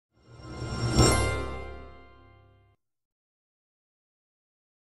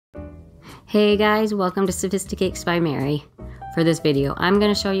Hey guys, welcome to Sophisticakes by Mary. For this video, I'm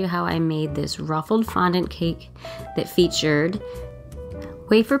going to show you how I made this ruffled fondant cake that featured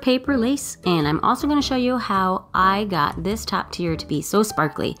wafer paper lace, and I'm also going to show you how I got this top tier to be so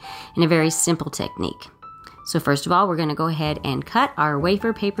sparkly in a very simple technique. So first of all, we're going to go ahead and cut our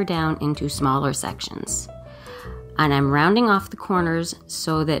wafer paper down into smaller sections. And I'm rounding off the corners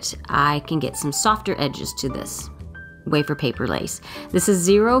so that I can get some softer edges to this wafer paper lace. This is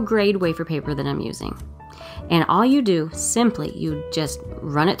 0 grade wafer paper that I'm using. And all you do, simply, you just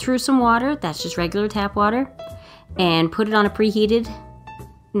run it through some water, that's just regular tap water, and put it on a preheated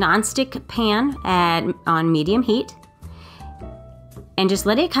nonstick pan on medium heat, and just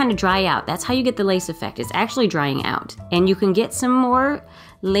let it kind of dry out. That's how you get the lace effect. It's actually drying out. And you can get some more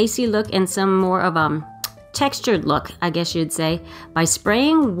lacy look and some more of textured look, I guess you'd say, by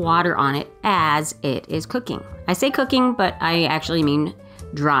spraying water on it as it is cooking. I say cooking, but I actually mean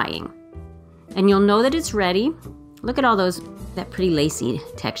drying. And you'll know that it's ready. Look at all that pretty lacy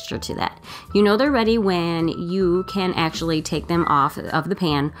texture to that. You know they're ready when you can actually take them off of the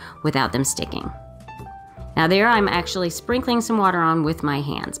pan without them sticking. Now there I'm actually sprinkling some water on with my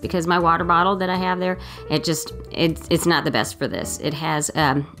hands because my water bottle that I have there, it's not the best for this. It has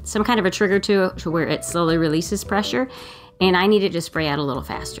some kind of a trigger to where it slowly releases pressure, and I needed to spray out a little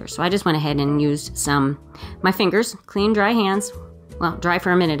faster. So I just went ahead and used my fingers, clean, dry hands, well, dry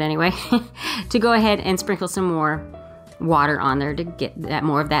for a minute anyway, to go ahead and sprinkle some more water on there to get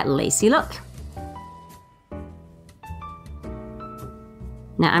more of that lacy look.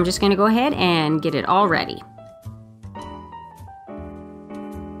 Now I'm just going to go ahead and get it all ready.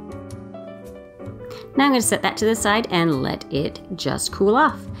 Now I'm going to set that to the side and let it just cool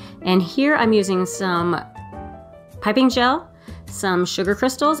off. And here I'm using some piping gel, some sugar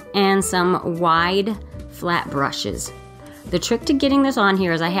crystals, and some wide flat brushes. The trick to getting this on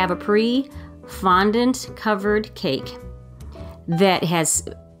here is I have a pre-fondant covered cake that has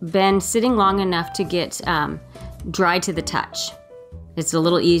been sitting long enough to get dry to the touch. It's a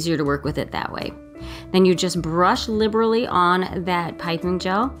little easier to work with it that way. Then you just brush liberally on that piping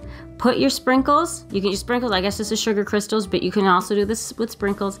gel. Put your sprinkles, you can use sprinkles, I guess this is sugar crystals, but you can also do this with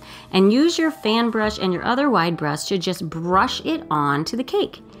sprinkles, and use your fan brush and your other wide brush to just brush it on to the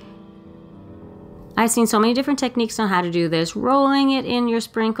cake. I've seen so many different techniques on how to do this, rolling it in your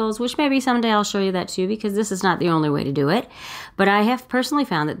sprinkles, which maybe someday I'll show you that too, because this is not the only way to do it. But I have personally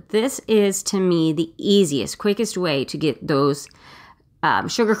found that this is, to me, the easiest, quickest way to get those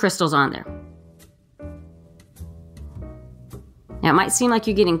sugar crystals on there. Now it might seem like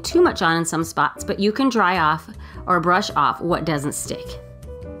you're getting too much on in some spots, but you can dry off or brush off what doesn't stick.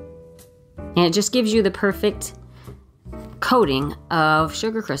 And it just gives you the perfect coating of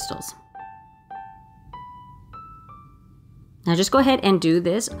sugar crystals. Now just go ahead and do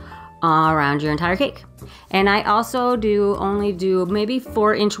this around your entire cake. And I also only do maybe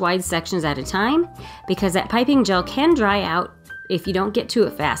 4-inch wide sections at a time, because that piping gel can dry out if you don't get to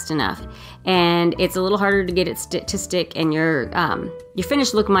it fast enough, and it's a little harder to get it to stick, and your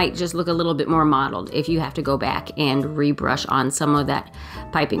finished look might just look a little bit more mottled if you have to go back and rebrush on some of that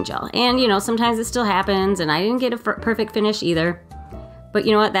piping gel. And you know, sometimes it still happens, and I didn't get a perfect finish either, but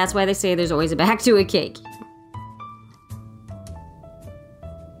you know what, that's why they say there's always a back to a cake.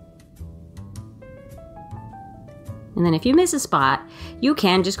 And then if you miss a spot, you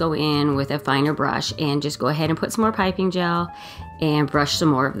can just go in with a finer brush and just go ahead and put some more piping gel and brush some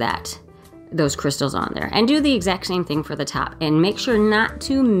more of those crystals on there. And do the exact same thing for the top, and make sure not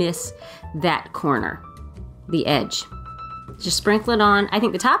to miss that corner, the edge. Just sprinkle it on. I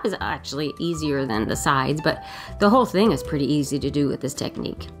think the top is actually easier than the sides, but the whole thing is pretty easy to do with this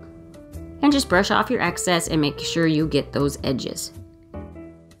technique. And just brush off your excess and make sure you get those edges.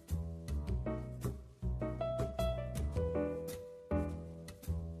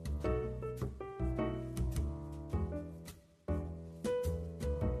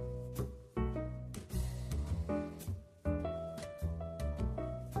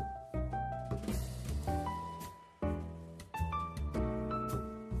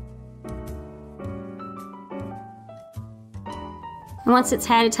 Once it's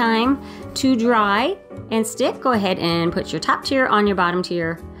had time to dry and stick, go ahead and put your top tier on your bottom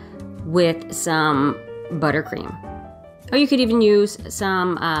tier with some buttercream. Or you could even use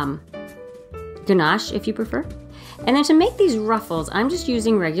some ganache if you prefer. And then to make these ruffles, I'm just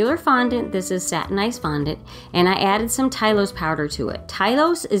using regular fondant. This is satinized fondant, and I added some Tylose powder to it.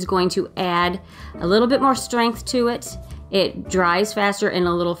 Tylose is going to add a little bit more strength to it. It dries faster and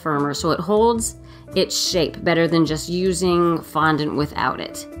a little firmer, so it holds its shape better than just using fondant without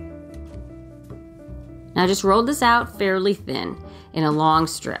it. Now just roll this out fairly thin in a long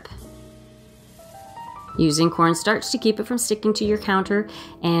strip. using cornstarch to keep it from sticking to your counter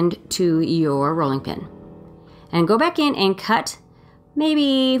and to your rolling pin. And go back in and cut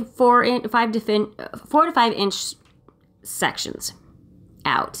maybe 4 to 5 inch sections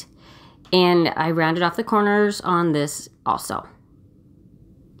out. And I rounded off the corners on this also.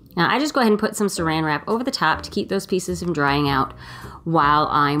 Now I just go ahead and put some saran wrap over the top to keep those pieces from drying out while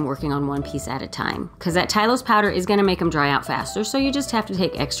I'm working on one piece at a time, because that Tylose powder is going to make them dry out faster, so you just have to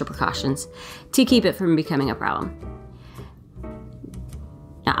take extra precautions to keep it from becoming a problem.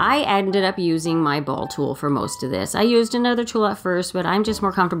 Now I ended up using my ball tool for most of this. I used another tool at first, but I'm just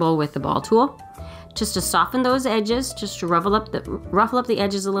more comfortable with the ball tool, just to soften those edges, just to ruffle up the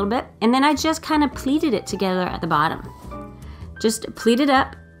edges a little bit, and then I just kind of pleated it together at the bottom. Just pleat it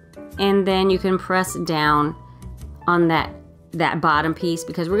up, and then you can press down on that bottom piece,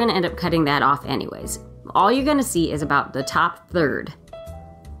 because we're going to end up cutting that off anyways. All you're going to see is about the top third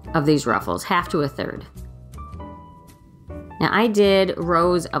of these ruffles, half to a third. Now I did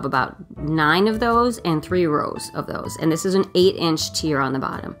rows of about 9 of those and 3 rows of those, and this is an 8-inch tier on the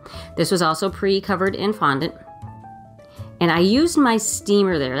bottom. This was also pre-covered in fondant, and I used my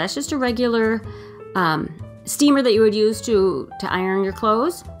steamer there. That's just a regular steamer that you would use to iron your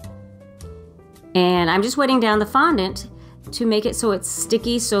clothes, and I'm just wetting down the fondant to make it so it's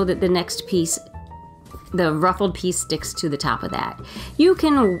sticky, so that the next piece, the ruffled piece, sticks to the top of that. You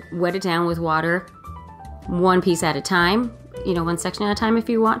can wet it down with water, one piece at a time, you know, one section at a time if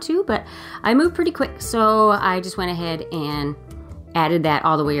you want to, but I moved pretty quick, so I just went ahead and added that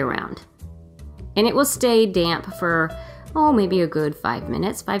all the way around. And it will stay damp for, oh, maybe a good 5-10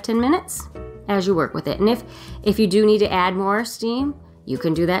 minutes as you work with it. And if you do need to add more steam, you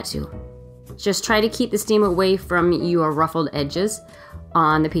can do that too. Just try to keep the steam away from your ruffled edges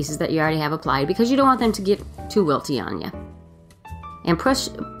on the pieces that you already have applied, because you don't want them to get too wilty on you. And push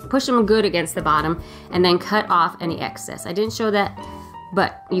them good against the bottom, and then cut off any excess. I didn't show that,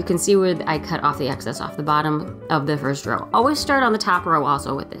 but you can see where I cut off the excess off the bottom of the first row. Always start on the top row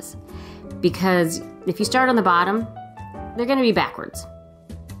also with this, because if you start on the bottom, they're going to be backwards.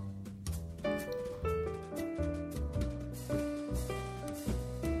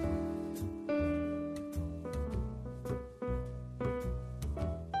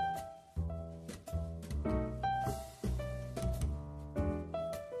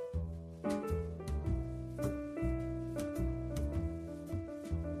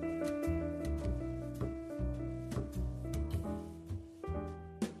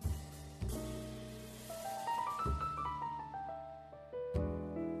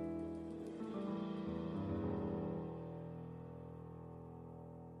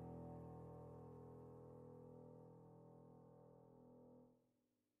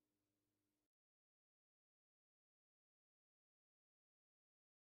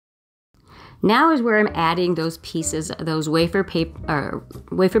 Now is where I'm adding those pieces, those wafer paper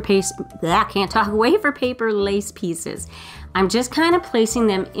lace pieces. I'm just kind of placing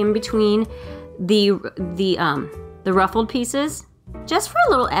them in between the ruffled pieces, just for a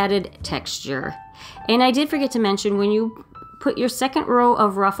little added texture. And I did forget to mention, when you put your second row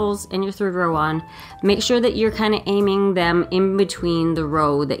of ruffles and your third row on, make sure that you're kind of aiming them in between the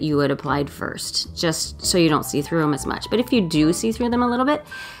row that you had applied first, just so you don't see through them as much. But if you do see through them a little bit,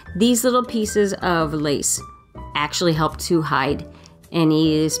 these little pieces of lace actually help to hide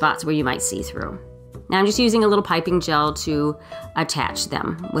any spots where you might see through. Now I'm just using a little piping gel to attach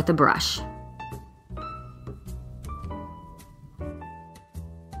them with a brush.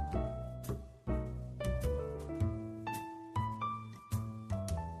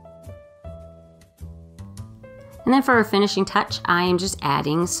 And then for a finishing touch, I am just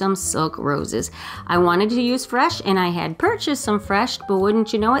adding some silk roses. I wanted to use fresh, and I had purchased some fresh, but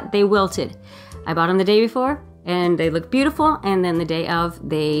wouldn't you know it, they wilted. I bought them the day before, and they looked beautiful, and then the day of,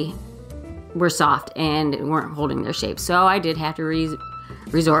 they were soft and weren't holding their shape. So I did have to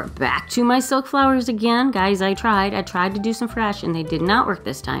resort back to my silk flowers again. Guys, I tried to do some fresh, and they did not work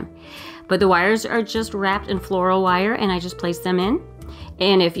this time. But the wires are just wrapped in floral wire, and I just placed them in.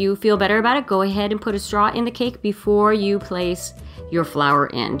 And if you feel better about it, go ahead and put a straw in the cake before you place your flower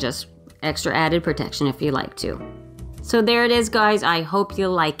in. Just extra added protection if you like to. So there it is, guys. I hope you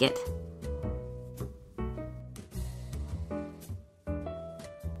like it.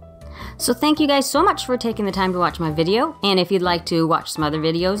 So thank you guys so much for taking the time to watch my video. And if you'd like to watch some other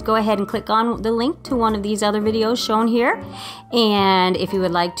videos, go ahead and click on the link to one of these other videos shown here. And if you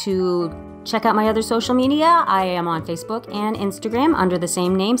would like to check out my other social media, I am on Facebook and Instagram under the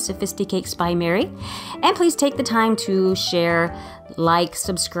same name, Sophisticakes by Mary. And please take the time to share, like,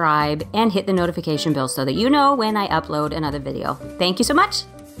 subscribe, and hit the notification bell so that you know when I upload another video. Thank you so much.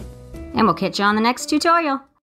 And we'll catch you on the next tutorial.